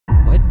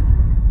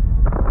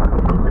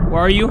Where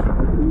are you?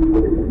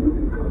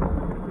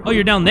 Oh,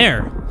 you're down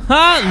there.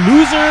 Ha!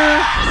 Loser!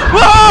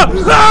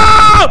 Whoa!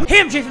 Ah! Hey,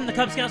 I'm Jay from the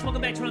Kubz.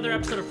 Welcome back to another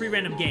episode of Free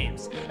Random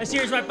Games. A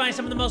series where I find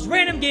some of the most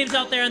random games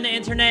out there on the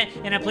internet,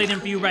 and I play them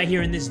for you right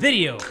here in this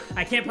video.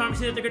 I can't promise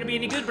you that they're going to be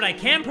any good, but I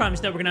can promise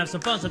that we're going to have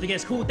some fun. So if you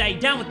guys cool with that, you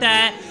down with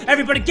that,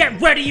 everybody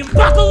get ready and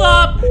buckle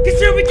up, because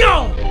here we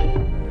go!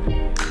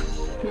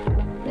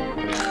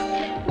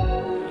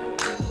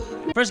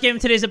 First game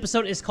of today's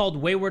episode is called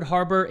Wayward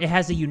Harbor. It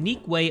has a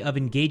unique way of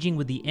engaging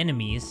with the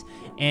enemies,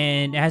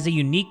 and it has a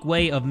unique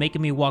way of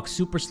making me walk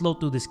super slow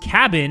through this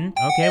cabin.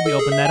 Okay, we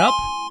open that up.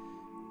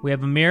 We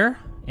have a mirror,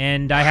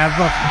 and I have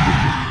a...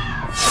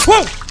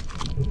 Whoa!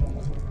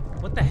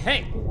 What the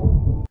heck?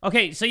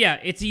 Okay, so yeah,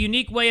 it's a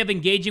unique way of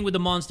engaging with the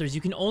monsters.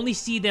 You can only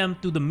see them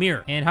through the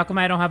mirror. And how come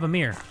I don't have a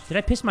mirror? Did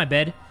I piss my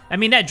bed? I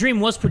mean, that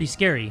dream was pretty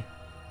scary.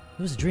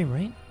 It was a dream,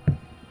 right?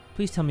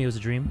 Please tell me it was a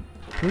dream.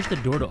 Where's the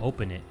door to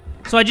open it?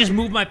 So I just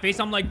moved my face.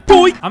 I'm like,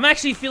 boy! I'm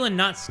actually feeling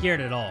not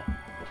scared at all.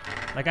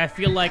 Like, I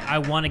feel like I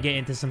want to get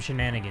into some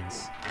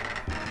shenanigans.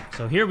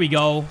 So here we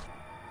go.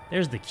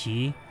 There's the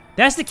key.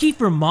 That's the key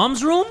for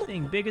Mom's room?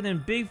 Thing bigger than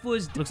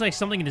Bigfoot's. Looks like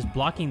something is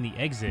blocking the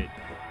exit.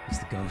 It's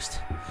the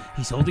ghost.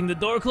 He's holding the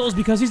door closed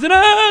because he's an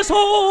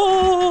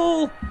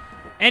asshole!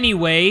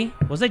 Anyway,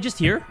 was I just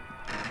here?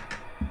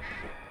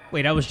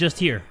 Wait, I was just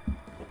here.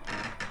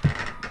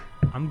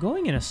 I'm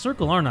going in a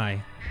circle, aren't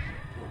I?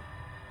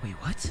 Wait,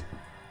 what?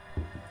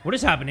 What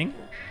is happening?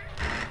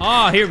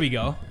 Ah, here we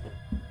go.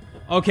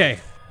 Okay,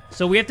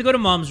 so we have to go to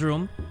Mom's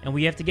room, and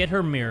we have to get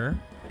her mirror,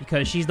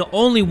 because she's the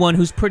only one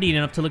who's pretty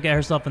enough to look at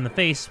herself in the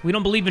face. We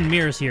don't believe in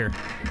mirrors here.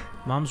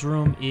 Mom's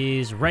room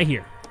is right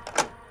here.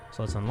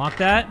 So let's unlock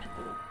that.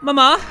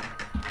 Mama!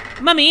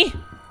 Mummy!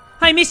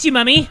 I miss you,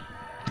 Mummy!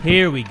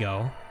 Here we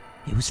go.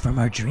 It was from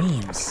our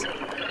dreams.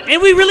 And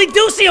we really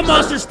do see a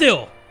monster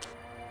still!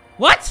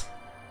 What?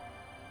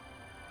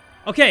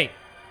 Okay.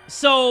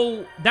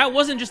 So, that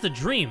wasn't just a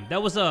dream.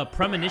 That was a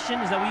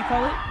premonition? Is that what you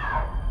call it?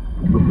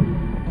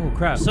 Oh,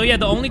 crap. So, yeah,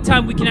 the only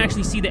time we can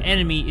actually see the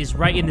enemy is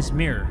right in this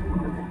mirror.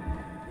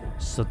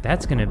 So,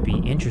 that's gonna be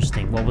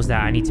interesting. What was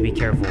that? I need to be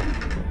careful.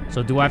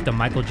 So, do I have to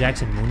Michael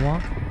Jackson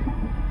moonwalk?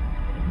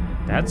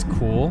 That's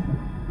cool.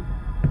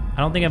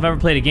 I don't think I've ever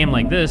played a game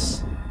like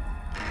this.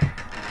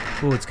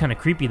 Ooh, it's kind of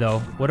creepy, though.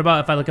 What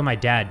about if I look at my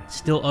dad?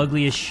 Still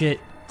ugly as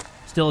shit.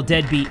 Still a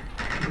deadbeat.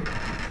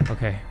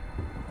 Okay.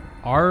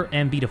 R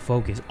and B to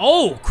focus.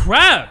 Oh,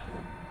 crap!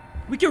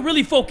 We can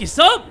really focus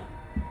up?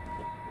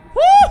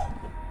 Woo!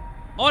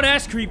 Oh,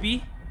 that's creepy.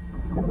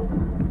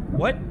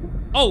 What?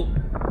 Oh.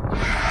 Who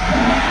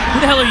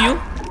the hell are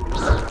you?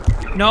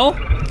 No?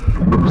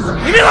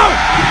 Leave me alone!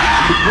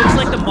 Looks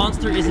like the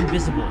monster is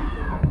invisible.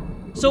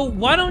 So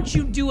why don't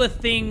you do a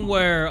thing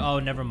where... Oh,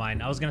 never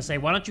mind. I was gonna say,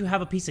 why don't you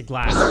have a piece of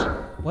glass?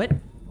 What?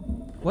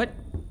 What?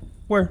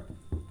 Where?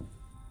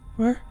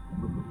 Where?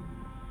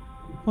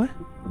 What?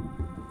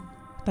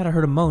 I thought I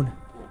heard a moan.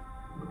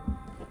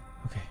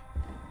 Okay.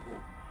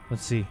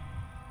 Let's see.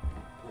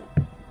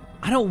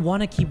 I don't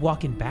want to keep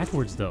walking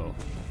backwards, though.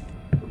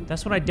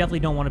 That's what I definitely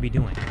don't want to be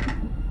doing.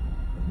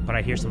 But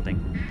I hear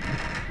something.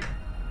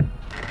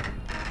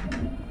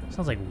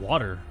 Sounds like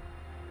water.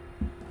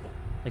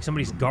 Like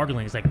somebody's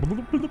gargling. It's like...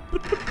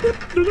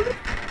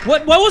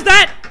 What was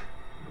that?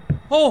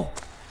 Oh.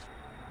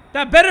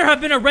 That better have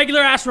been a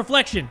regular-ass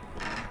reflection.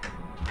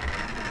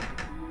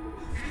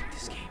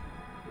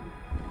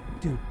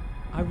 Dude.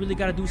 I really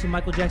gotta do some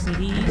Michael Jackson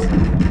hees.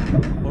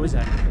 What is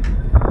that?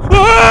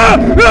 Ah!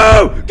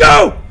 No!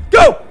 Go!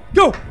 Go!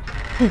 Go!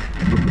 Oh.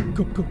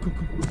 Go, go, go,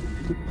 go.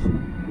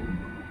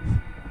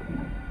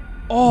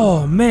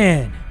 Oh,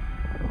 man.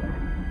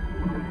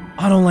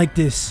 I don't like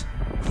this.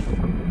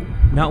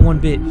 Not one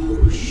bit.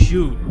 Oh,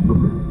 shoot.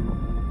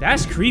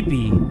 That's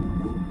creepy.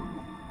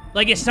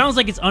 Like, it sounds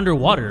like it's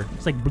underwater.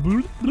 It's like...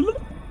 Come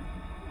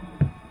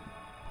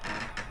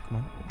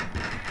on.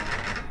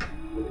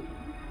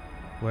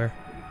 Where?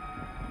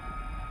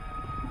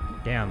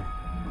 Damn.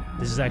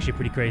 This is actually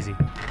pretty crazy.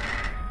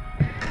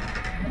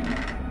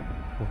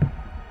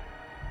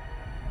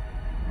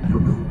 I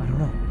don't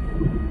know.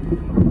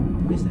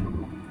 What is that?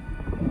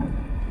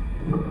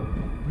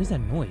 What is that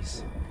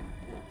noise?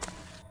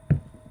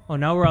 Oh,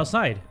 now we're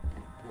outside.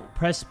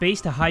 Press space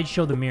to hide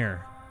show the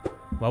mirror.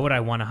 Why would I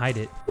want to hide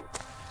it?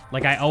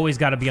 Like, I always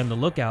gotta be on the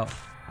lookout.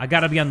 I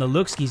gotta be on the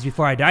look skis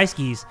before I die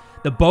skis.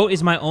 The boat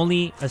is my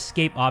only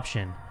escape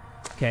option.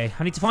 Okay,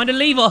 I need to find a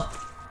lever.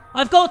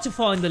 I've got to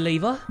find the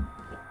lever.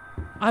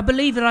 I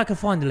believe that I can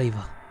find the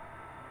lever.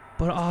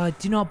 But I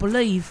do not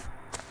believe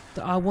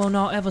that I will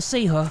not ever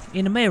see her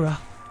in the mirror.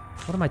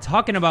 What am I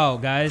talking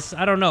about, guys?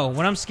 I don't know.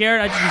 When I'm scared,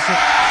 I just be so...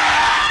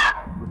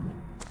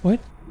 What?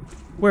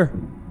 Where?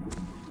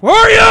 Where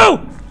are you?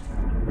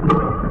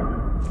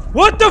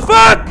 What the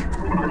fuck?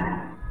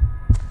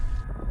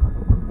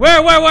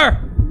 Where?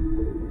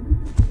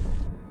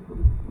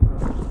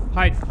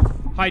 Hide.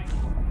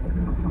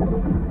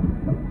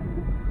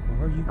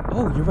 Where are you?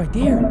 Oh, you're right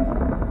there.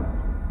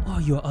 Oh,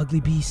 you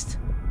ugly beast.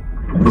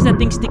 What is that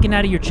thing sticking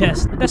out of your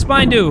chest? What that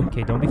spine do?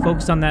 Okay, don't be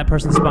focused on that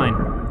person's spine.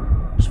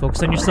 Just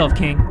focus on yourself,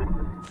 King.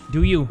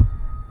 Do you?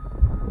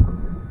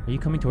 Are you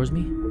coming towards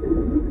me?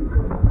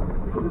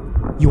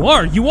 You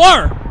are! You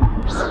are!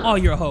 Oh,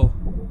 you're a hoe.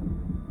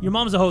 Your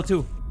mom's a hoe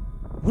too.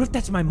 What if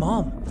that's my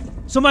mom?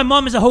 So my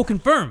mom is a hoe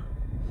confirmed.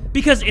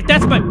 Because if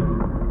that's my...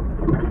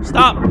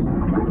 Stop.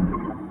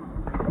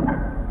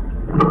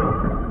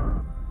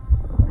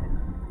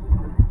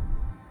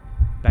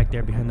 Back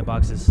there behind the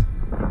boxes.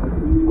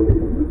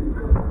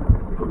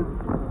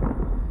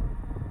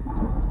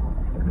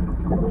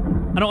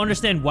 I don't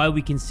understand why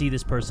we can see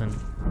this person.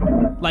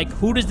 Like,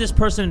 who does this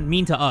person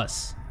mean to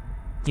us?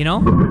 You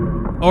know?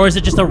 Or is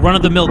it just a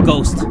run-of-the-mill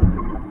ghost?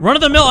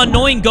 Run-of-the-mill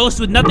annoying ghost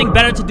with nothing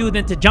better to do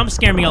than to jump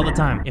scare me all the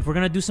time. If we're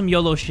gonna do some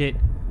YOLO shit,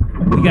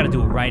 we gotta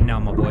do it right now,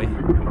 my boy.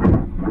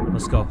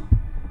 Let's go.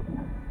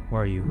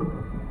 Where are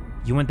you?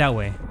 You went that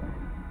way.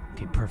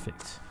 Okay,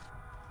 perfect.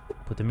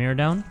 Put the mirror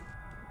down.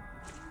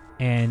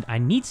 And I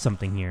need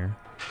something here.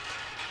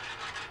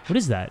 What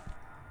is that?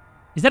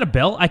 Is that a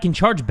bell? I can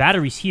charge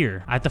batteries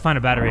here. I have to find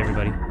a battery,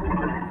 everybody.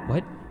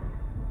 What?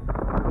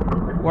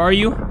 Where are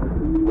you?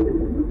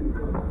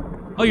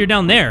 Oh, you're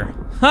down there.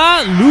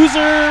 Ha!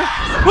 Loser!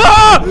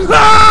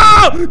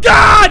 Ah! Oh!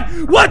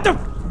 God! What the...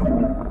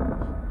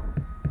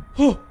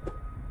 Oh.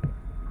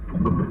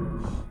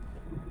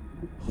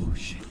 Oh,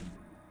 shit.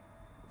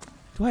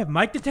 Do I have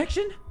mic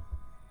detection?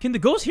 Can the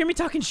ghost hear me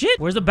talking shit?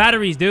 Where's the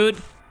batteries, dude?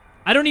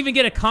 I don't even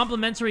get a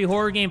complimentary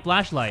horror game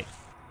flashlight.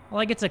 All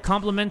I get's a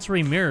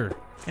complimentary mirror.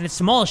 And it's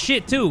small as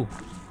shit, too.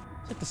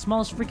 It's like the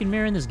smallest freaking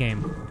mirror in this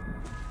game.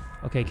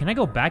 Okay, can I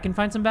go back and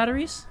find some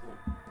batteries?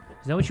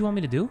 Is that what you want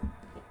me to do?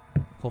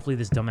 Hopefully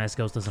this dumbass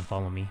ghost doesn't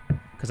follow me.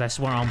 Because I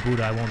swear on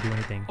Buddha I won't do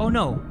anything. Oh,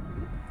 no.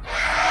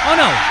 Oh,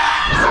 no.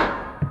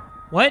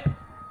 What?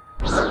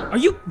 Are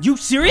you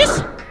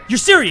serious? You're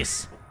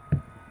serious.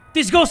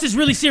 This ghost is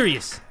really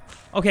serious.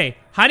 Okay,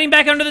 hiding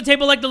back under the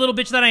table like the little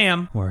bitch that I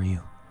am. Where are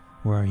you?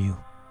 Where are you?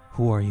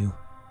 Who are you?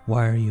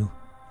 Why are you?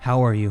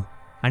 How are you?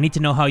 I need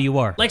to know how you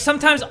are. Like,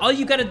 sometimes all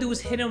you gotta do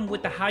is hit him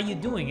with the how you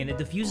doing, and it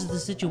diffuses the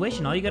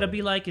situation. All you gotta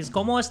be like is,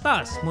 ¿Cómo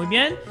estás? Muy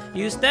bien?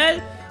 ¿Y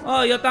usted?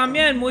 Oh, yo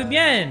también, muy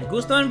bien.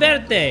 Gusto en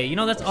verte. You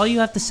know, that's all you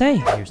have to say.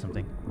 Here's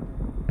something.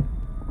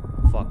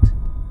 I'm fucked.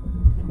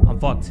 I'm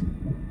fucked.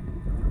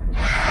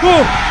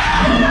 Oh!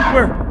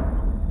 Where?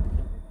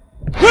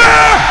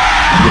 Ah!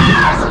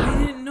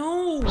 I didn't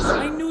know.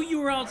 I knew you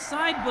were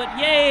outside, but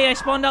yay, I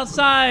spawned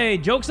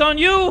outside. Joke's on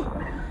you.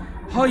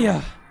 Oh,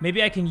 yeah.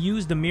 Maybe I can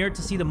use the mirror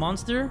to see the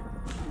monster?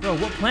 Bro,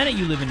 what planet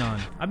you living on?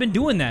 I've been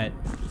doing that.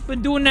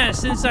 Been doing that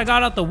since I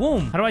got out the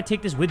womb. How do I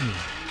take this with me?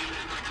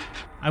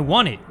 I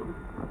want it.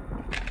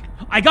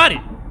 I got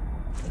it.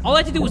 All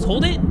I had to do was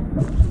hold it?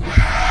 Oh,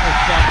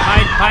 fuck.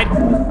 Hide.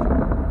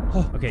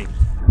 Oh, okay.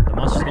 The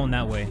monster's going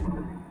that way.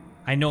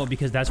 I know it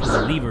because that's where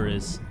the lever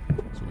is.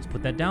 So let's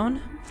put that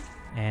down.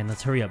 And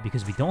let's hurry up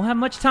because we don't have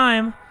much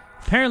time.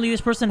 Apparently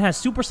this person has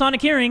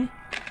supersonic hearing.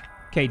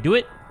 Okay, do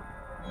it.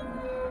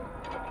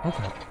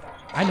 Okay.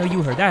 I know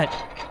you heard that.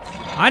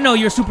 I know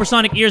your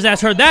supersonic ears ass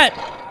heard that.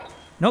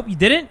 Nope, you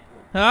didn't?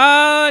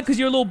 Because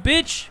you're a little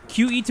bitch.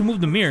 QE to move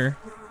the mirror.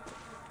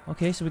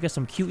 Okay, so we got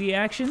some QE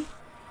action.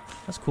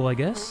 That's cool, I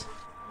guess.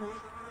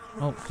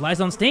 Oh, flies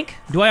don't stink?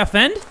 Do I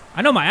offend?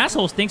 I know my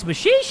asshole stinks, but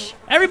sheesh.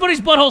 Everybody's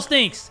butthole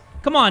stinks.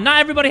 Come on, not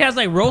everybody has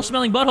like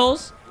rose-smelling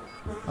buttholes.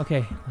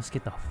 Okay, let's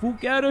get the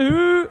fuck out of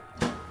here.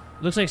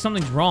 Looks like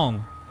something's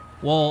wrong.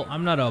 Well,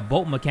 I'm not a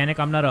boat mechanic.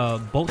 I'm not a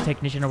boat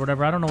technician or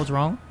whatever. I don't know what's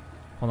wrong.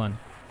 Hold on.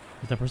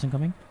 Is that person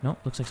coming? No,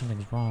 looks like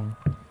something's wrong.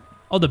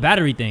 Oh, the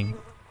battery thing.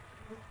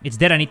 It's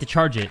dead. I need to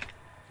charge it.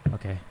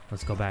 Okay,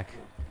 let's go back.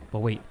 But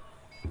wait.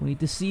 We need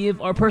to see if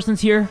our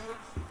person's here.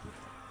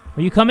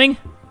 Are you coming?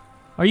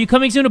 Are you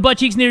coming soon to butt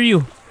cheeks near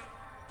you?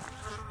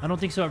 I don't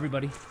think so,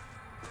 everybody.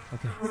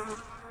 Okay.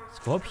 Let's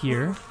go up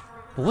here.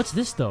 But what's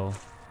this, though?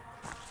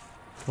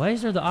 Why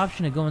is there the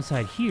option to go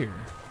inside here?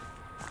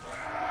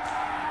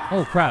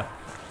 Oh, crap.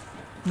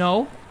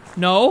 No.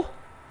 No.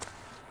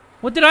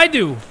 What did I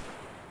do?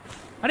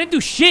 I didn't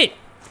do shit.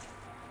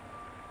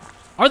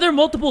 Are there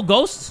multiple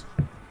ghosts?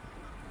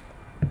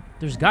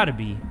 There's gotta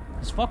be.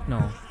 Cause fuck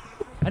no.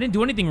 I didn't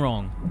do anything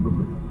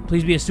wrong.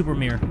 Please be a super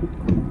mirror.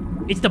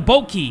 It's the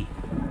boat key.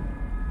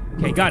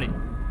 Okay, got it.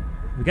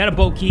 We got a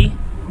boat key.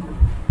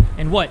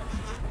 And what?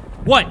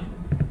 What?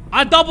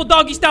 I double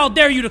doggy style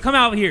dare you to come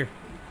out here.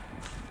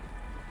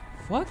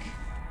 Fuck?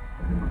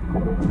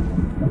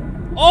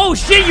 Oh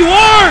shit, you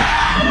are!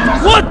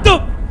 What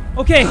the?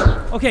 Okay,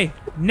 okay.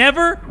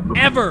 Never,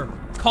 ever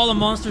call a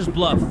monster's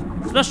bluff.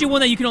 Especially one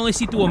that you can only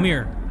see through a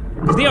mirror.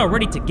 Because they are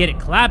ready to get it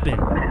clapping.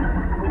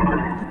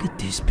 Look at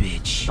this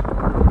bitch.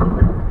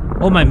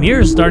 Oh, my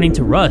mirror is starting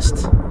to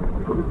rust.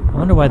 I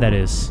wonder why that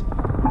is.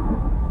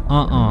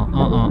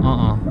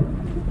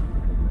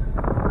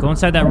 Go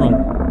inside that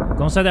room.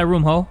 Go inside that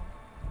room, ho.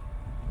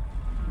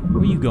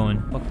 Where you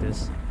going? Fuck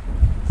this.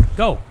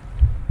 Go.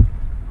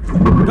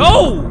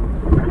 Go!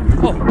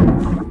 Oh.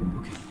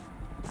 Okay.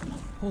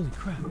 Holy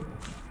crap.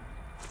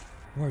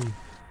 Where are you?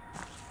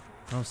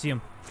 I don't see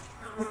him.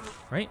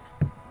 Right?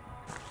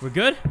 We're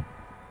good?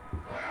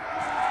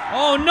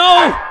 Oh,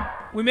 no!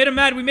 We made him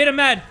mad. We made him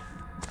mad.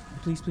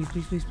 Please, please,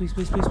 please, please, please,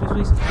 please, please, please,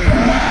 please.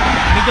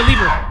 I need the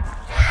lever.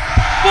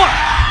 Fuck!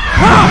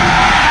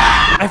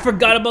 Ah! I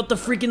forgot about the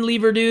freaking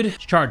lever, dude. It's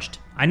charged.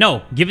 I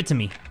know. Give it to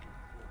me.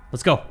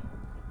 Let's go.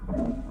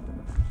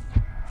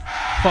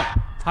 Fuck.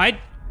 Hide.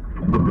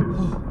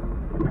 Oh.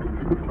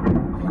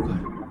 Oh, God.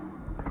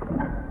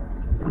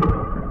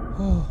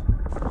 Oh.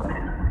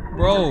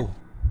 Bro.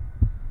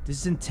 This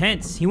is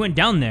intense. He went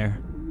down there.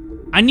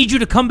 I need you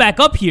to come back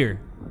up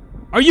here.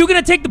 Are you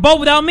gonna take the boat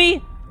without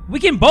me? We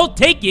can both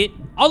take it.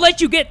 I'll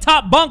let you get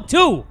top bunk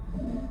too.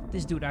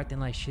 This dude acting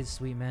like shit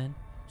sweet, man.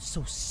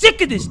 So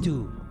sick of this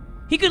dude.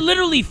 He could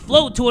literally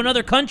float to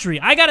another country.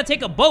 I gotta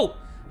take a boat.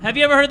 Have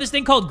you ever heard of this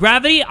thing called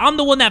gravity? I'm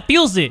the one that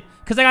feels it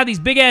because I got these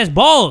big ass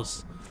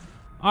balls.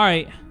 All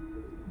right.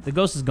 The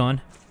ghost is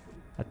gone.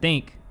 I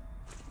think.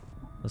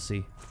 Let's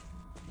see.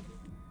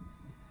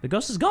 The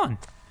ghost is gone.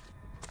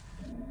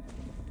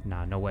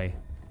 Nah, no way.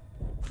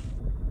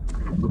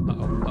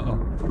 Uh-oh,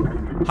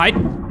 uh-oh. Hide.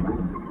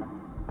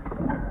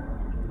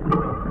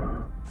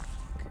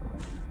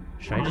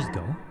 Should I just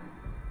go?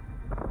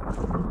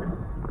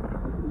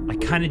 I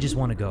kind of just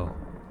want to go.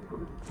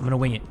 I'm gonna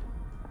wing it.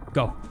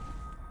 Go.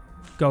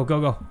 Go,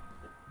 go, go.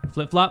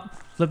 Flip, flop.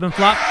 Flip and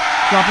flop.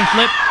 Flop and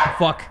flip.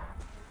 Fuck.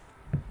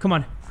 Come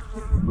on.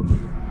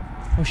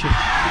 Oh, shit.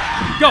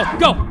 Go,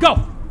 go,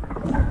 go.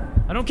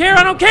 I don't care,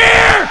 I don't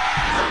care!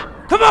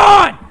 Come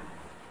on!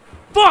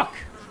 Fuck!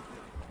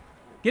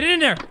 Get it in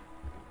there.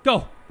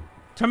 Go.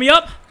 Turn me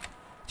up.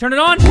 Turn it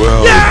on.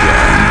 Well,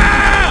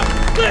 yeah!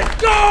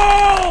 Let's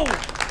go!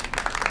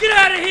 Get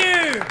out of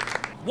here!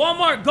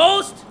 Walmart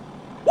ghost?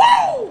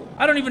 Woo!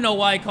 I don't even know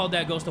why I called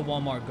that ghost a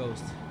Walmart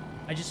ghost.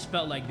 I just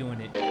felt like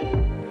doing it.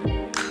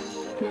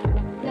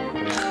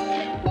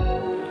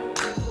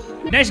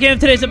 Next game of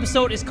today's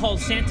episode is called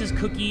Santa's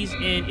Cookies,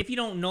 and if you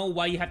don't know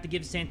why you have to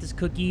give Santa's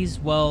cookies,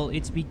 well,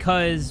 it's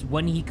because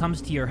when he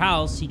comes to your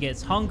house, he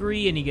gets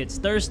hungry and he gets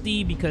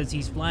thirsty because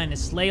he's flying a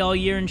sleigh all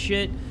year and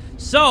shit.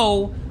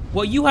 So,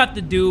 what you have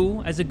to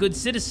do as a good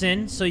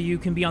citizen, so you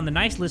can be on the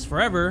nice list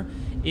forever,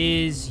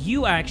 is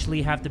you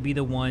actually have to be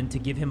the one to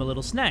give him a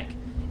little snack.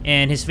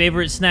 And his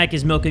favorite snack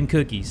is milk and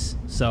cookies.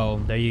 So,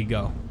 there you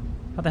go.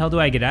 How the hell do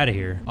I get out of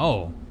here?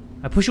 Oh,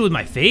 I push it with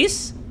my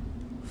face?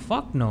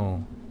 Fuck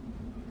no.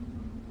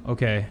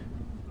 Okay.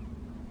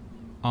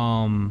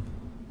 Oh,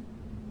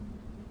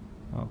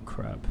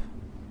 crap.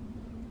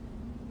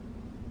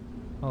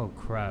 Oh,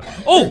 crap.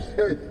 Oh!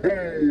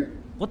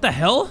 What the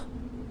hell?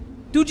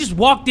 Dude just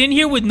walked in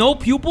here with no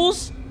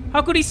pupils?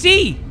 How could he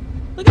see?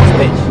 Look at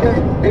this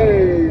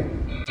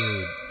bitch.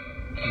 Dude.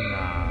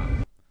 Nah.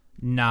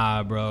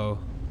 Nah, bro.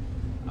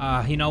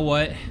 You know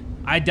what?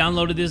 I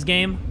downloaded this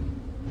game,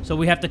 so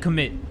we have to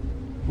commit.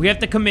 We have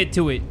to commit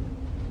to it.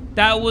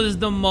 That was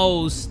the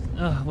most...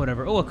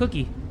 whatever. Oh, a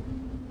cookie.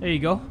 There you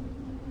go.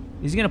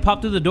 Is he gonna pop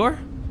through the door?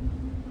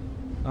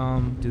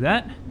 Do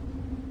that?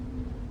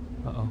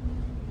 Uh-oh.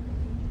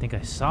 I think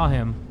I saw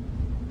him.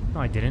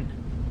 No, I didn't.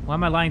 Why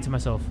am I lying to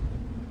myself?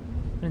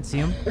 I didn't see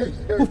him.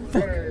 Oh,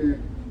 fuck.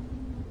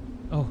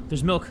 Oh,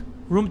 there's milk.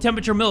 Room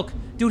temperature milk.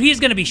 Dude,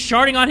 he's gonna be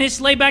sharding on his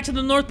sleigh back to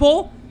the North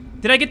Pole?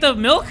 Did I get the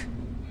milk?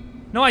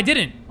 No, I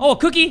didn't. Oh, a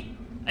cookie.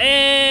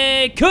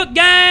 Hey, cook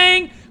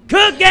gang!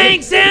 Cook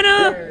gang,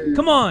 Santa!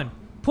 Come on.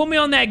 Put me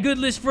on that good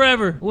list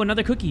forever. Oh,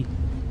 another cookie.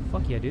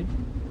 Fuck yeah, dude.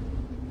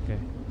 Okay,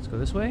 let's go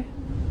this way.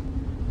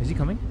 Is he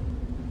coming?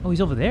 Oh, he's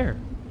over there.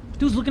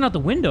 Dude's looking out the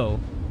window.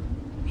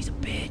 He's a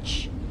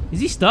bitch.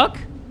 Is he stuck?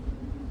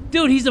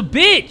 Dude, he's a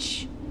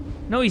bitch.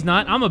 No, he's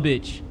not. I'm a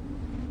bitch.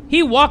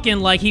 He walking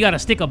like he got a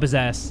stick up his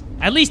ass.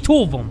 At least 2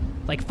 of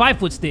them. Like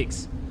 5-foot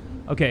sticks.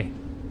 Okay.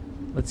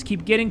 Let's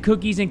keep getting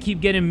cookies and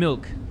keep getting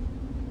milk.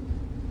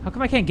 How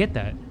come I can't get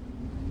that?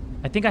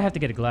 I think I have to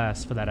get a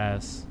glass for that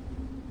ass.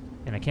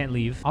 And I can't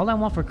leave. All I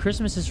want for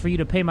Christmas is for you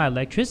to pay my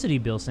electricity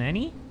bill,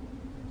 Sandy.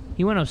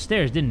 He went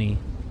upstairs, didn't he?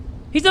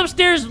 He's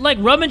upstairs, like,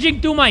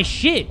 rummaging through my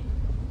shit.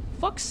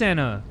 Fuck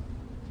Santa.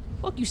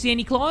 Fuck you,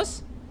 Santa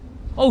Claus.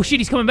 Oh, shit,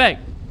 he's coming back.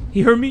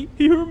 He heard me.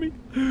 He heard me.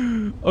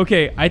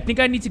 Okay, I think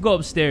I need to go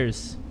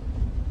upstairs.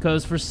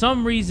 Because for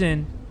some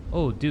reason...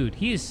 Oh, dude,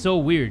 he is so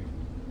weird.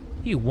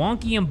 He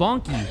wonky and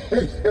bonky.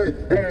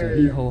 Dude,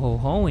 he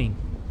ho-ho-hoing.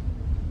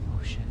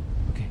 Oh, shit.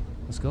 Okay,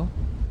 let's go.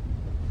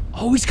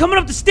 Oh, he's coming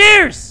up the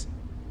stairs!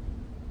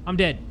 I'm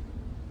dead.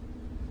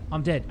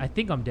 I'm dead. I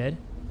think I'm dead.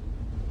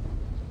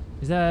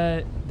 Is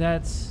that...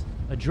 That's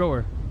a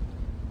drawer.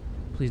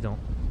 Please don't.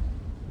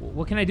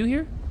 What can I do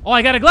here? Oh,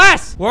 I got a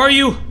glass! Where are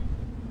you?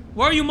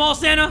 Where are you, Mall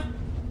Santa?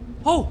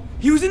 Oh,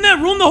 he was in that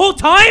room the whole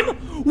time?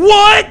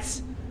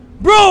 What?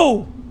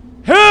 Bro!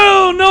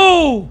 Hell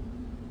no!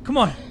 Come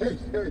on.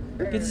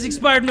 Get this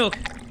expired milk.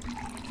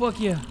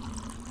 Fuck yeah.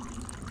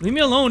 Leave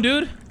me alone,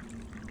 dude.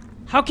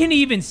 How can he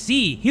even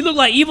see? He looked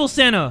like evil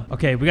Santa.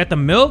 Okay, we got the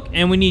milk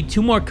and we need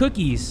 2 more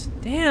cookies.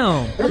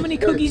 Damn. How many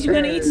cookies you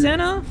gonna eat,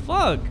 Santa?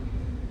 Fuck.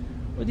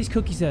 Where are these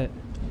cookies at?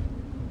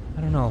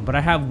 I don't know, but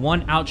I have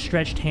 1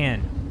 outstretched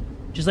hand.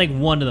 Just like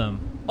 1 of them.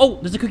 Oh,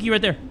 there's a cookie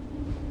right there.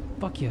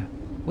 Fuck yeah.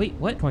 Wait,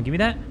 what? Come on, give me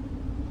that.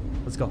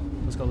 Let's go.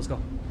 Let's go, let's go.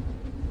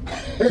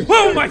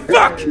 Oh my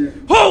fuck!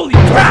 Holy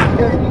crap!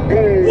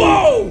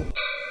 Whoa!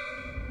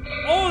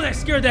 Oh, that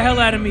scared the hell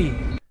out of me.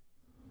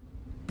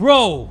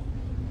 Bro.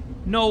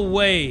 No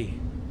way.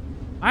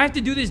 I have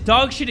to do this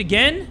dog shit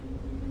again?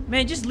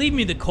 Man, just leave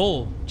me the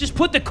coal. Just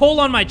put the coal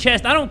on my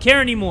chest. I don't care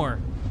anymore.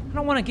 I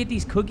don't want to get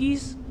these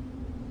cookies.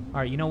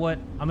 Alright, you know what?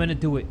 I'm gonna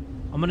do it.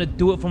 I'm gonna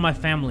do it for my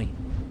family.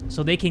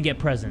 So they can get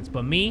presents.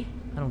 But me,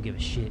 I don't give a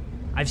shit.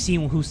 I've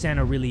seen who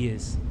Santa really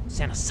is.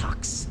 Santa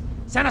sucks.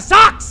 Santa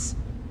sucks!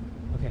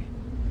 Okay.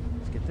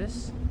 Let's get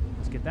this.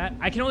 Let's get that.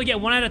 I can only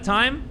get one at a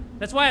time.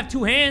 That's why I have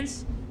two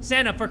hands.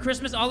 Santa, for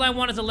Christmas, all I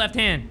want is a left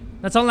hand.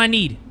 That's all I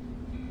need.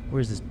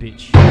 Where's this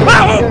bitch?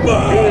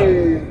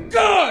 Oh,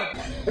 God!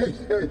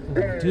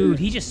 Dude,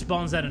 he just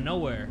spawns out of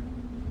nowhere.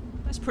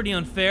 That's pretty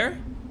unfair,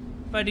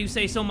 if I do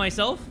say so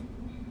myself.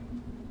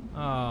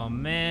 Oh,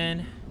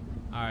 man.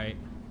 Alright.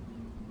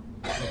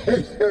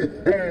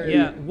 Okay.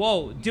 Yeah,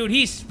 whoa. Dude,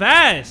 he's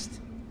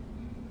fast.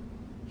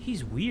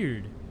 He's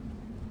weird.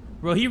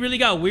 Bro, he really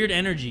got weird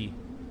energy.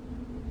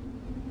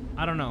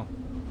 I don't know.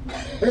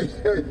 Look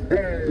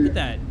at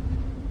that.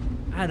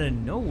 Out of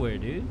nowhere,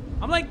 dude.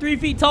 I'm like 3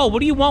 feet tall. What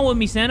do you want with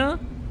me, Santa?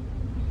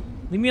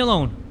 Leave me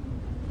alone.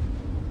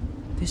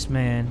 This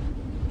man,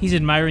 he's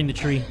admiring the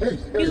tree.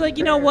 He's like,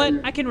 you know what?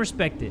 I can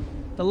respect it.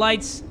 The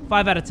lights,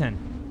 5 out of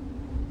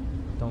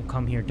 10. Don't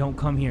come here. Don't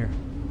come here.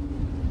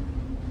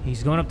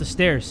 He's going up the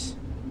stairs.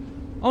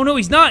 Oh, no,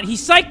 he's not. He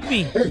psyched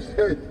me.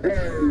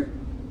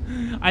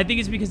 I think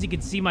it's because he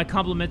could see my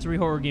complimentary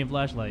horror game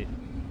flashlight.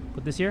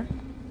 Put this here.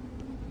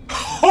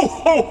 Ho,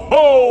 ho,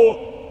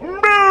 ho!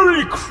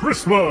 Merry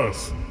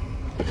Christmas!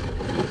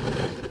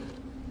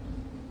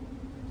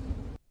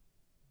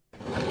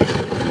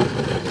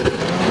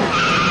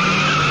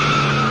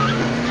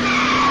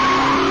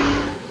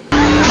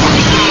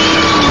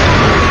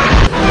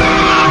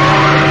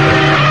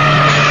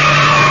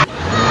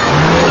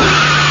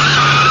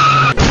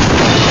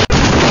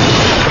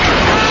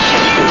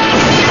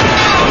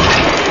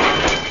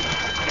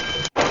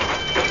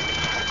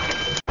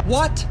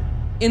 What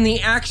in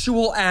the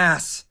actual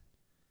ass?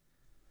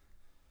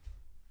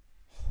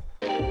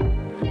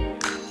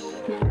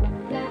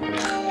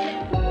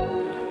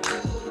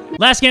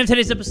 Last game of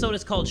today's episode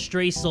is called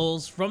Stray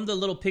Souls. From the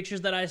little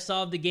pictures that I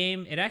saw of the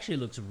game, it actually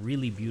looks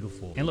really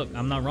beautiful. And look,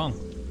 I'm not wrong.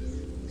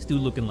 This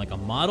dude looking like a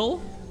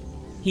model.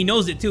 He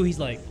knows it too. He's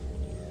like,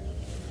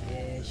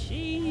 yeah,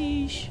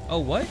 sheesh. Oh,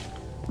 what?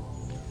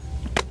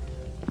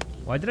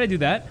 Why did I do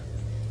that?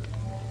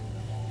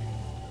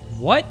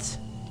 What?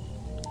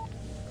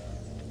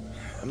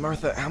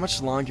 Martha, how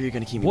much longer are you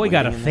gonna keep me Boy,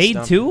 got a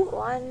fade too?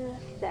 1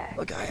 sec.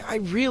 Look, I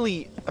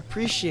really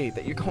appreciate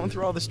that you're going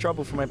through all this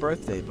trouble for my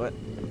birthday, but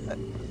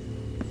I'm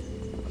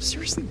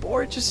seriously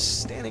bored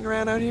just standing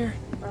around out here.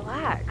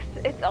 Relax.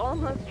 It's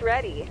almost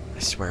ready. I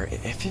swear,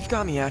 if you've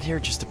got me out here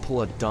just to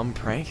pull a dumb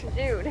prank...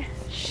 Dude,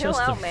 chill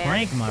Just a out, man.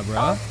 prank, my bro.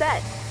 All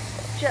set.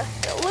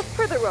 Just look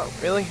for the rope.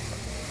 Really?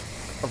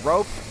 A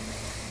rope?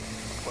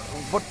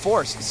 What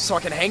for? So I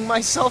can hang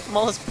myself from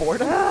all this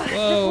boredom? Just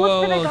Whoa,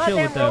 look for the whoa, chill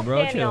with goddamn that, rope,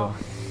 bro. Daniel.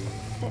 Chill.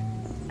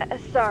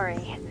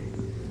 Sorry.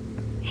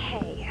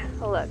 Hey,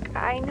 look,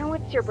 I know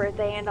it's your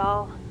birthday and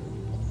all,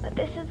 but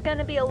this is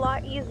gonna be a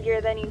lot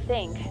easier than you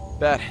think.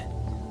 Bet.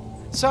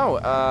 So,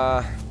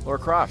 Laura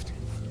Croft,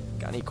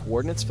 got any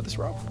coordinates for this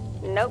rope?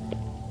 Nope.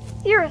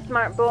 You're a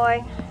smart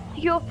boy.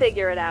 You'll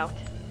figure it out.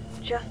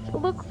 Just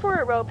look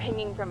for a rope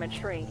hanging from a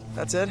tree.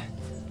 That's it?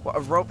 What,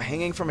 a rope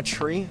hanging from a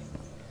tree?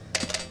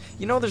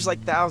 You know there's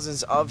like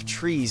thousands of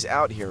trees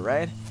out here,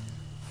 right?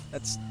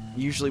 That's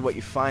usually what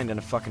you find in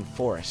a fucking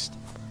forest.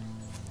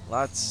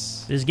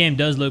 Lots This game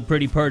does look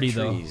pretty purty,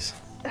 though. trees.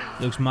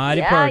 Looks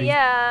mighty Yeah, purty.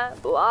 yeah,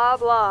 blah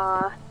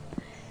blah.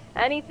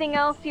 Anything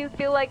else you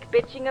feel like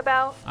bitching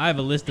about? I have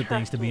a list of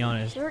things, to be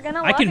honest. You're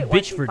gonna I love can it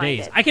once bitch you for find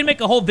days. it. I can make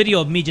a whole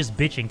video of me just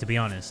bitching, to be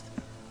honest.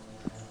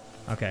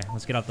 Okay,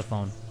 let's get off the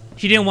phone.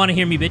 She didn't want to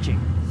hear me bitching.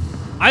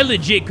 I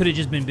legit could have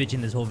just been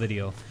bitching this whole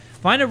video.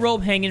 Find a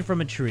rope hanging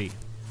from a tree.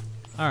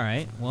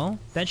 Alright, well,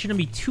 that shouldn't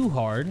be too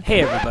hard.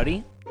 Hey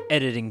everybody,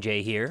 Editing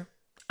Jay here.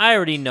 I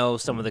already know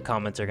some of the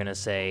comments are gonna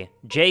say,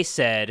 Jay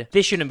said,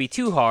 this shouldn't be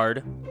too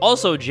hard.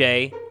 Also,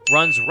 Jay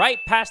runs right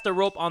past the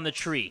rope on the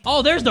tree.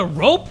 Oh, there's the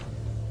rope?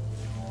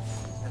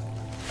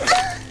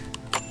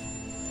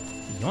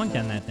 Yoinked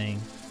on that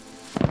thing.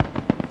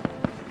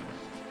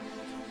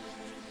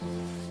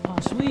 Oh,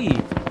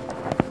 sweet.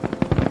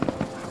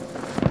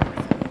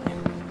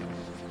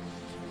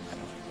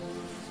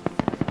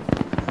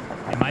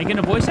 Am I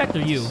gonna voice act or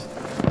you?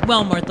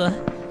 Well,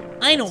 Martha,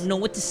 I don't know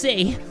what to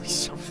say.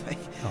 Something.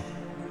 Oh.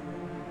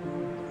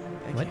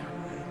 Thank What? you.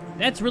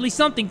 That's really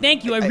something.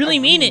 Thank you. I really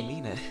mean it.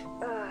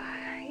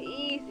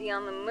 Easy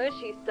on the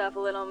mushy stuff,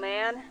 little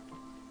man.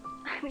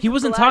 I'm He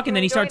wasn't glad talking, you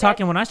then he started enjoyed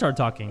talking when I started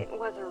talking. It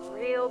was a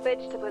real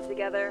bitch to put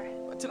together.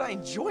 Did I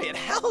enjoy it?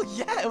 Hell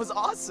yeah, it was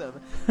awesome.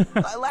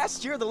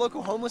 Last year, the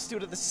local homeless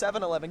dude at the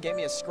 7-Eleven gave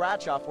me a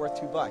scratch off worth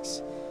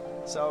 $2.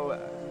 So,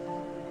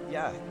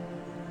 yeah.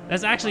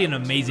 That's actually an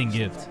amazing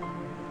gift.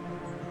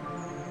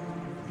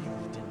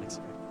 Really didn't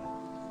expect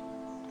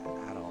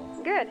that at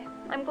all. Good.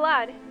 I'm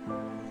glad.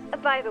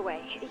 By the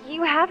way,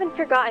 you haven't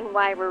forgotten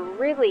why we're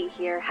really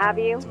here, have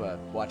you? To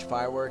watch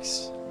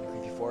fireworks in the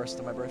creepy forest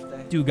on my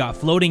birthday. Dude got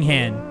floating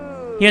hand.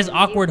 Ooh, He has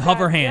awkward you've got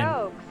hover hand.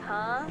 jokes,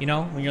 huh? You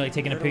know, when you're like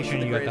taking a picture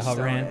and you got the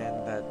hover hand.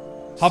 And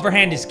that Hover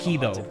hand is key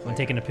though haunted when place.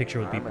 taking a picture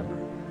with I people,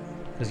 remember.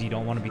 because you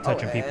don't want to be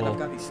touching and people, I've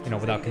got these you know,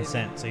 without faded-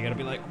 consent. So you gotta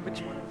be like,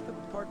 Which one of the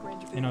park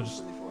ranger You know, vehicles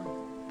just- is really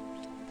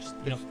for? just,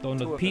 you know, throwing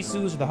Two the of pieces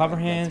them. or the hover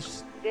hands.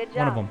 Just Good job.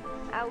 one of them.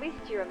 At least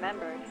you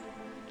remembered.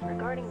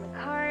 Regarding the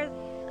cars,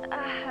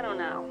 I don't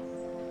know.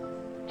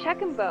 Check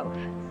them both.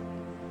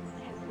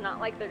 It's not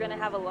like they're gonna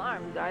have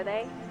alarms, are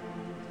they?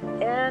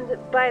 And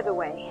by the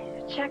way,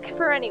 check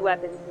for any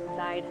weapons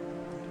inside,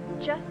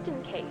 just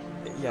in case.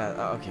 Yeah,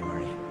 okay,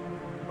 Marty.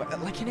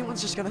 Like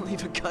anyone's just gonna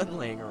leave a gun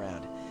laying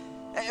around.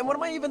 And what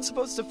am I even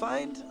supposed to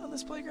find on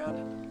this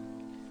playground?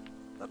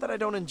 Not that I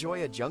don't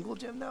enjoy a jungle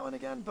gym now and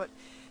again, but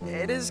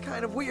it is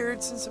kind of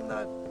weird since I'm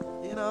not,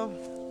 you know,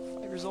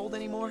 5 years old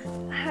anymore.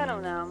 I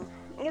don't know.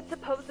 It's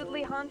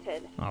supposedly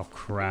haunted. Oh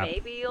crap!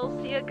 Maybe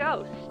you'll see a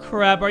ghost.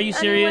 Crap! Are you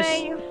serious?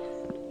 Anyway,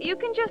 you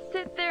can just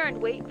sit there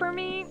and wait for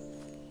me.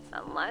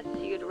 Unless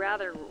you'd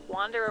rather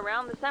wander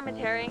around the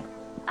cemetery.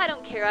 I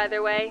don't care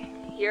either way.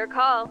 Your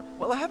call.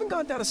 Well, I haven't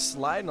gone down a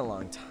slide in a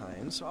long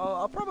time, so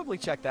I'll probably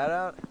check that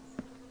out.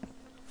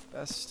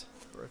 Best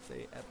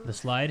birthday ever. The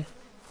slide?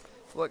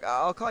 Look,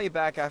 I'll call you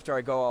back after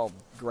I go all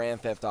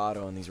Grand Theft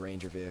Auto in these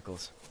Ranger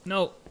vehicles.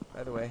 No.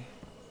 By the way,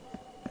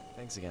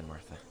 thanks again,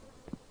 Martha.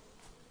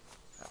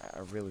 I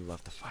really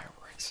love the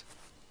fireworks.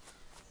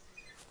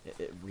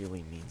 It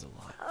really means a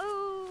lot.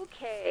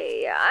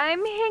 Okay,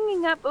 I'm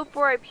hanging up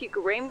before I puke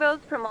rainbows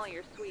from all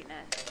your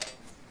sweetness.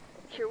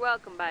 You're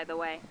welcome, by the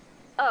way.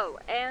 Oh,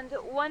 and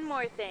one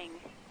more thing.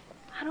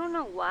 I don't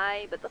know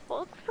why, but the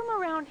folks from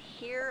around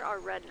here are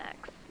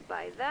rednecks.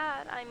 By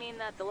that, I mean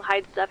that they'll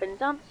hide stuff in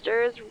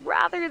dumpsters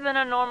rather than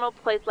a normal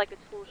place like a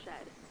tool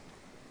shed.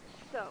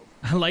 So,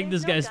 I like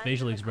there's this no guy's guns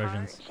facial in the car.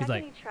 expressions. Check He's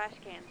like, any trash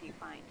cans you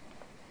find.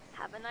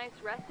 Have a nice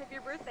rest of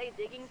your birthday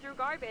digging through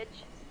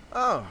garbage.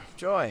 Oh,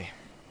 Joy.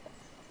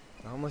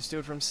 A homeless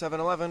dude from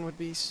 7-Eleven would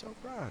be so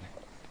proud.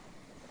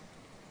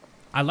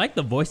 I like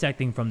the voice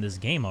acting from this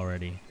game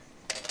already.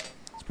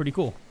 It's pretty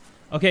cool.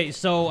 Okay,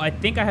 so I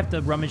think I have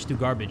to rummage through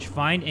garbage.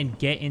 Find and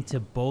get into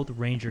both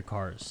Ranger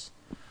cars.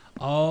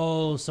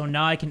 Oh, so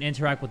now I can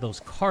interact with those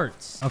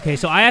carts. Okay,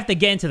 so I have to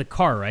get into the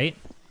car, right?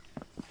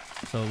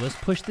 So let's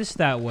push this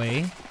that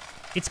way.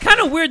 It's kind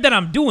of weird that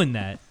I'm doing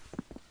that.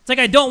 It's like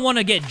I don't want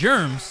to get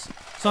germs,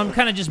 so I'm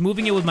kind of just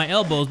moving it with my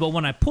elbows, but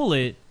when I pull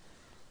it,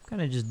 I'm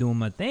kind of just doing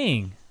my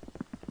thing.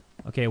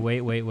 Okay,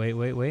 wait.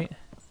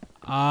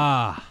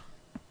 Ah.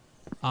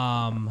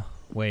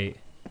 Wait.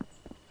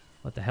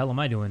 What the hell am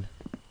I doing?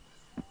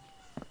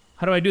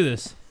 How do I do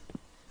this?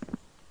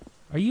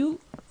 Are you...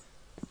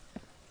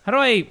 How do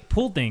I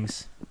pull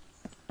things?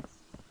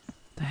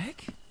 The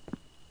heck?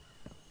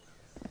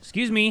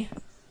 Excuse me.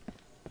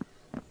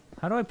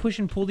 How do I push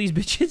and pull these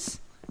bitches?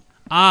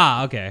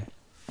 Ah, okay.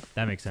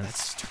 That makes sense. That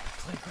stupid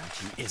playground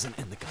key isn't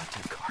in the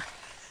goddamn car.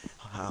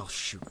 I'll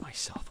shoot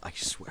myself, I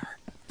swear.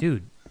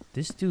 Dude,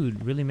 this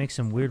dude really makes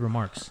some weird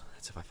remarks.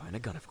 That's if I find a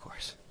gun, of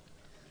course.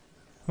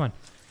 Come on.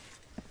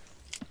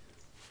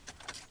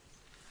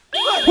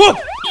 Whoa!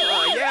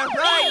 Oh, yeah,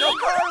 right. No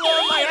car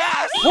alarm, my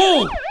ass.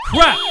 Oh,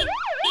 crap!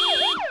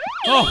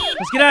 Oh,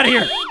 let's get out of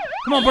here.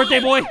 Come on, birthday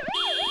boy.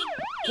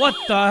 What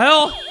the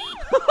hell?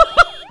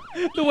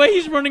 The way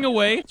he's running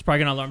away. It's probably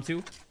gonna alarm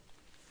too.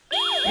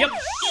 Yep.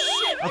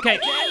 Okay.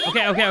 Back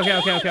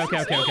it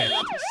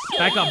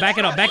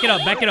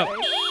up.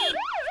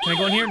 Can I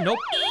go in here? Nope.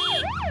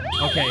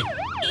 Okay.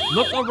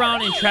 Look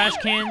around in trash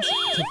cans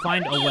to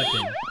find a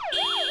weapon.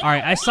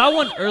 Alright, I saw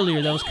one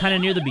earlier that was kind of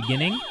near the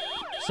beginning.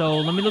 So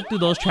let me look through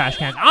those trash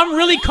cans. I'm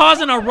really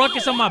causing a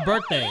ruckus on my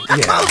birthday.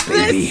 Yeah,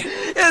 baby.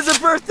 This is a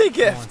birthday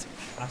gift.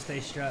 I'll stay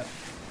strapped.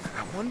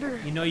 I wonder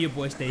You know your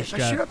boy stays if I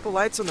shoot strapped. up the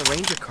lights on the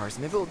Ranger cars,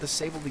 maybe it'll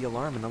disable the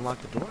alarm and unlock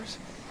the doors.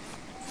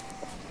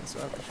 Guess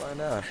we'll have to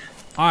find out.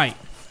 Alright,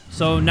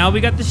 so now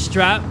we got the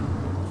strap.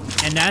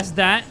 And that's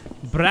that.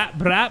 Brap,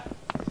 brap.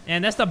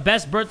 And that's the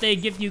best birthday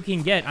gift you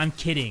can get. I'm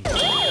kidding.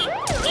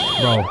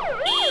 Bro,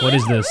 what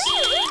is this?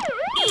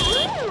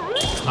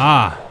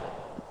 Ah.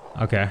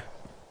 Okay.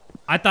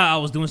 I thought I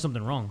was doing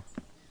something wrong.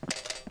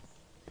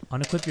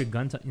 Unequip your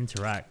gun to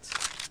interact.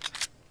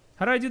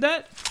 How do I do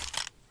that?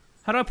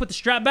 How do I put the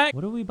strap back?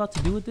 What are we about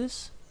to do with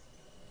this?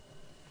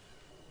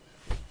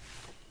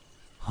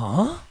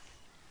 Huh?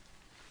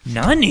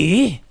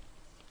 Nani?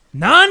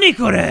 Nani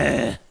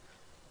kore?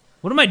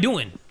 What am I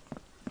doing?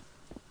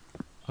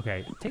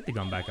 Okay, take the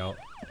gun back out.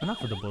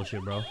 Enough with the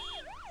bullshit, bro.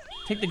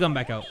 Take the gun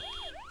back out.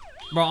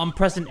 Bro, I'm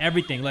pressing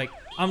everything. Like,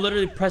 I'm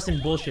literally pressing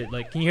bullshit.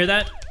 Like, can you hear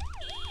that?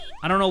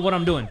 I don't know what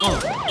I'm doing.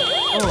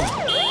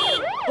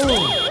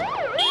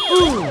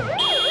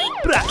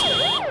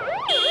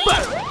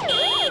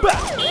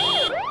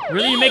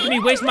 Really? You're making me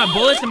waste my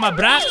bullets and my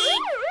braps?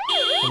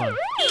 Come on.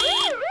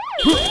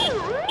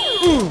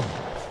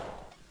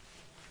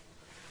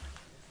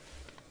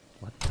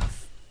 What the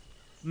f...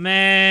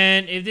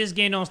 Man, if this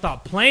game don't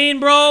stop playing,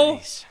 bro.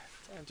 Nice.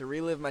 Time to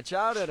relive my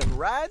childhood and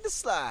ride the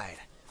slide.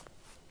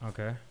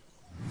 Okay.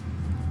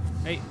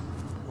 Hey,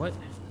 what?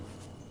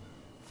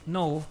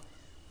 No.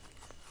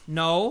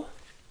 No.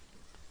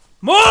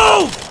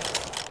 Move!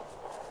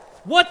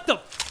 What the?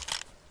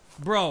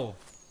 Bro.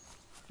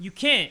 You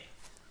can't.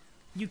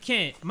 You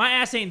can't. My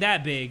ass ain't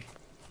that big.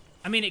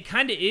 I mean, it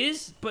kind of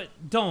is, but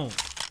don't.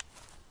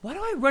 Why do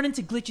I run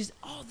into glitches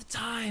all the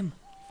time?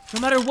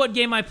 No matter what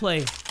game I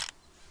play.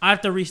 I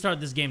have to restart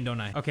this game, don't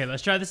I? Okay,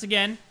 let's try this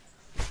again.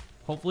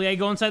 Hopefully I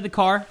go inside the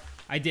car.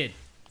 I did.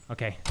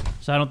 Okay,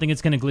 so I don't think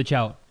it's gonna glitch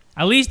out.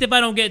 At least if I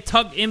don't get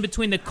tucked in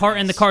between the cart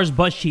and the car's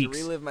butt cheeks.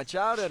 To relive my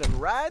childhood and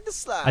ride the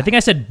slide. I think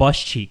I said butt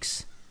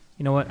cheeks.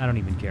 You know what? I don't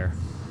even care.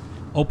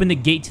 Open the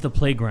gate to the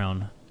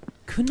playground.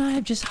 Couldn't I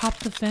have just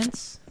hopped the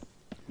fence?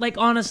 Like,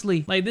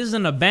 honestly. Like, this is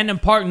an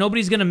abandoned park.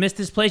 Nobody's gonna miss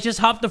this place. Just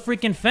hop the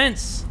freaking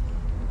fence.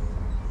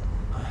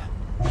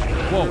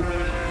 Whoa.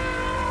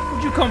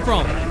 Where'd you come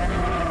from?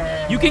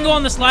 You can go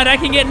on the slide. I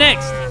can get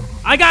next.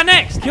 I got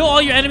next. Kill all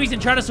your enemies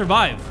and try to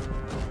survive.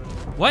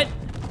 What?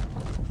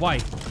 Why?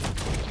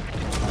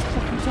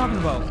 What are you talking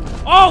about?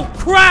 Oh,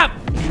 crap!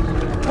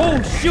 Oh,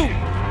 shoot!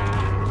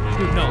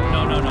 Dude, no.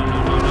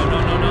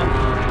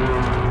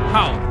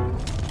 How?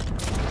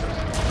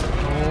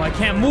 Oh, I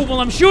can't move while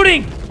I'm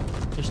shooting!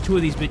 There's 2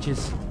 of these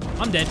bitches.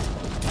 I'm dead.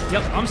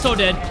 Yep, I'm so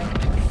dead.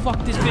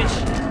 Fuck this bitch.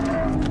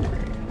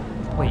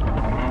 Wait.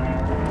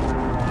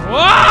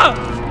 Whoa!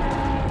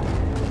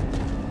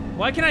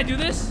 Why can't I do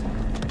this?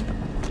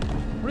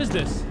 What is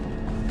this?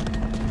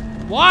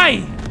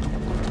 Why?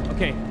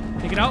 Okay,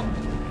 take it out.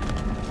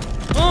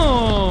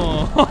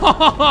 Oh!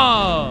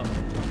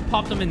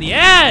 Popped them in the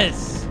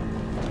ass!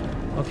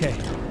 Okay,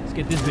 let's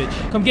get this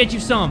bitch. Come get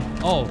you some.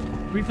 Oh,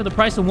 3 for the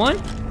price of 1?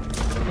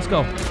 Let's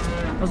go.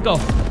 Let's go.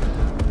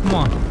 Come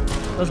on.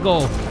 Let's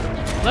go.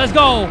 Let's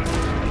go!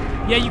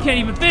 Yeah, you can't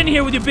even fit in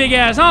here with your big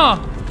ass, huh?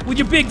 With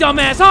your big dumb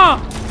ass, huh?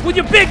 With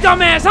your big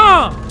dumb ass,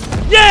 huh?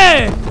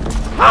 Yeah!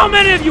 How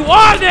many of you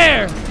are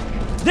there?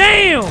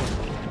 Damn!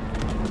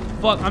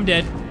 Fuck, I'm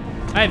dead.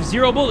 I have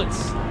 0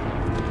 bullets.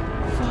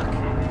 Fuck.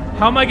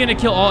 How am I gonna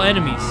kill all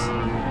enemies?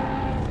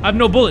 I have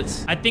no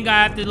bullets. I think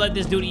I have to let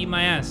this dude eat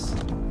my ass.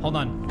 Hold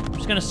on. I'm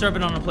just gonna serve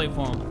it on a plate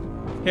for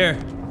him. Here.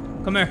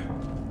 Come here.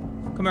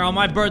 Come here. On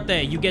my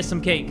birthday, you get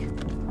some cake.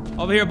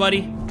 Over here,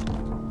 buddy.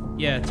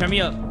 Yeah, turn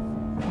me up.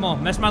 Come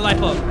on, mess my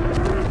life up.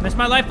 Mess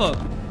my life up.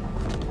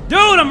 Dude,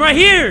 I'm right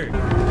here!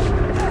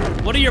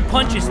 What are your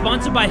punches?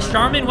 Sponsored by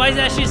Charmin? Why is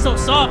that shit so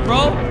soft,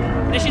 bro?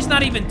 That shit's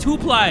not even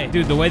 2-ply.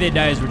 Dude, the way they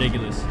die is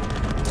ridiculous.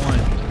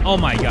 1. Oh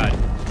my god.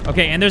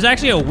 Okay, and there's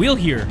actually a wheel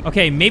here.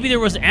 Okay, maybe there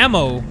was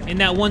ammo in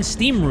that one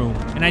steam room,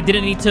 and I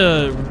didn't need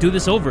to do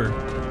this over.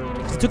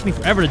 It took me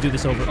forever to do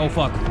this over. Oh,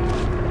 fuck.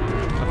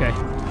 Okay.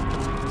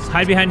 Let's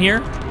hide behind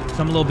here.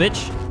 Some little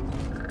bitch.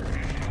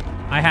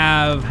 I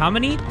have how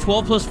many?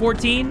 12 plus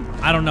 14?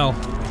 I don't know.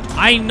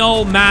 I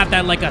know math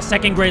at like a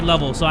 2nd grade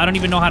level, so I don't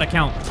even know how to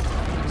count.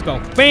 Let's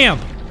go. Bam!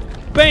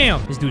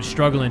 Bam! This dude's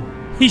struggling.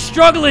 He's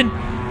struggling!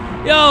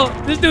 Yo,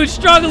 this dude's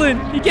struggling.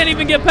 He can't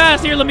even get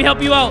past. Here, let me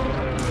help you out.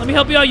 Let me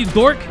help you out, you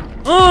dork.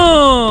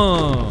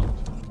 Oh!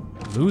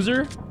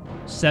 Loser?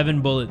 7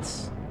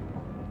 bullets.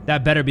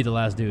 That better be the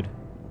last dude.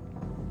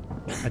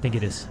 I think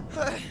it is.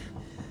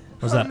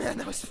 What's that? Oh man,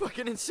 that was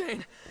fucking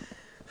insane.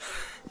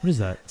 What is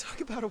that?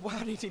 Talk about a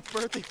wild 18th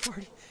birthday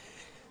party.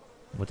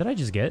 What did I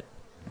just get?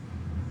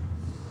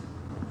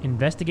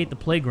 Investigate the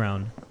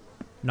playground.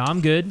 No,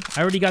 I'm good.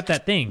 I already got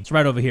that thing. It's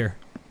right over here.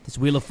 This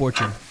Wheel of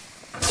Fortune.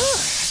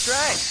 That's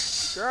right.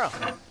 Girl.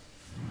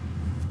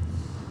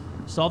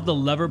 Solve the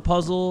lever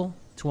puzzle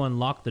to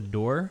unlock the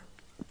door.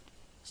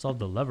 Solve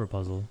the lever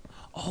puzzle.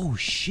 Oh,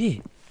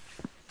 shit.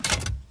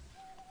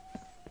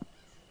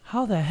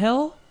 How the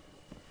hell?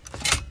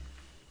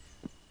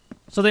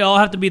 So they all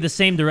have to be the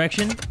same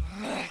direction? God,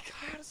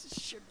 how does this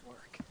shit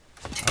work?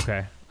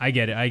 Okay, I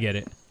get it, I get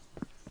it.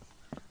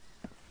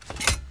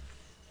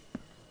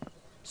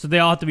 So they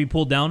all have to be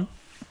pulled down?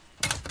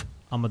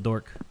 I'm a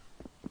dork.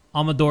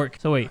 I'm a dork.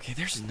 So wait. Okay,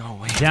 there's no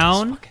way.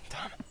 Down. This fucking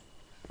dumb.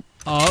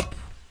 Up.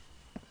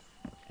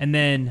 And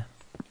then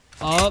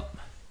up.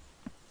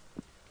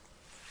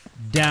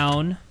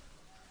 Down.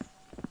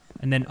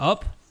 And then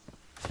up.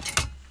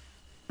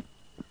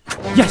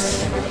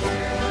 Yes!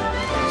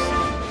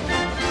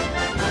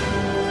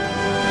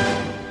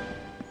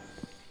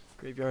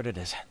 Graveyard it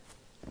is.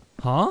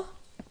 Huh?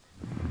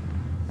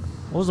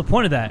 What was the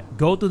point of that?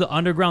 Go through the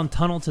underground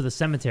tunnel to the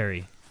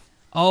cemetery.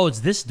 Oh, it's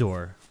this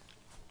door.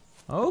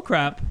 Oh,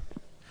 crap.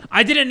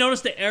 I didn't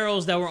notice the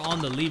arrows that were on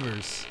the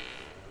levers.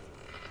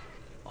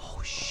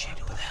 Oh, shit.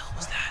 Who the hell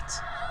was that?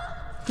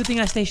 Good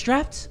thing I stay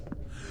strapped.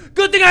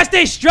 Good thing I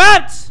stay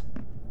strapped!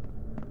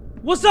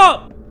 What's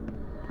up?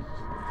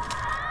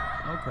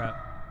 Oh, crap.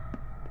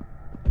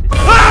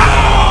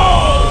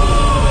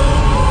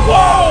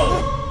 Whoa!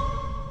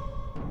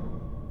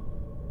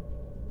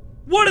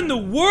 What in the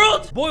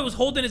world? Boy was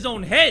holding his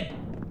own head.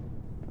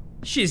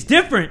 Shit's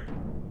different.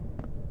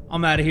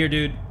 I'm out of here,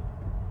 dude.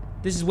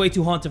 This is way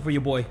too haunted for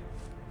your boy.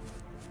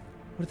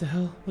 What the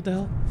hell? What the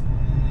hell?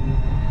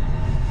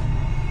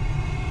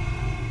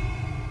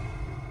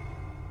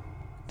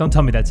 Don't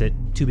tell me that's it.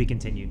 To be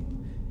continued.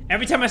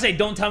 Every time I say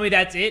don't tell me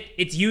that's it,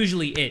 it's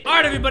usually it. All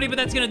right, everybody, but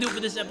that's gonna do it for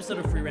this episode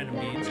of Free Random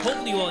Games.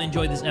 Hopefully you all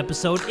enjoyed this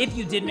episode. If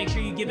you did, make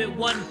sure you give it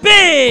one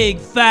big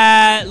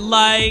fat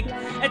like.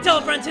 And tell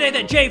a friend today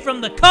that Jay from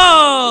the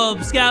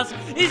Kubz Scouts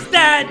is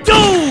that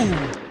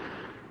dude!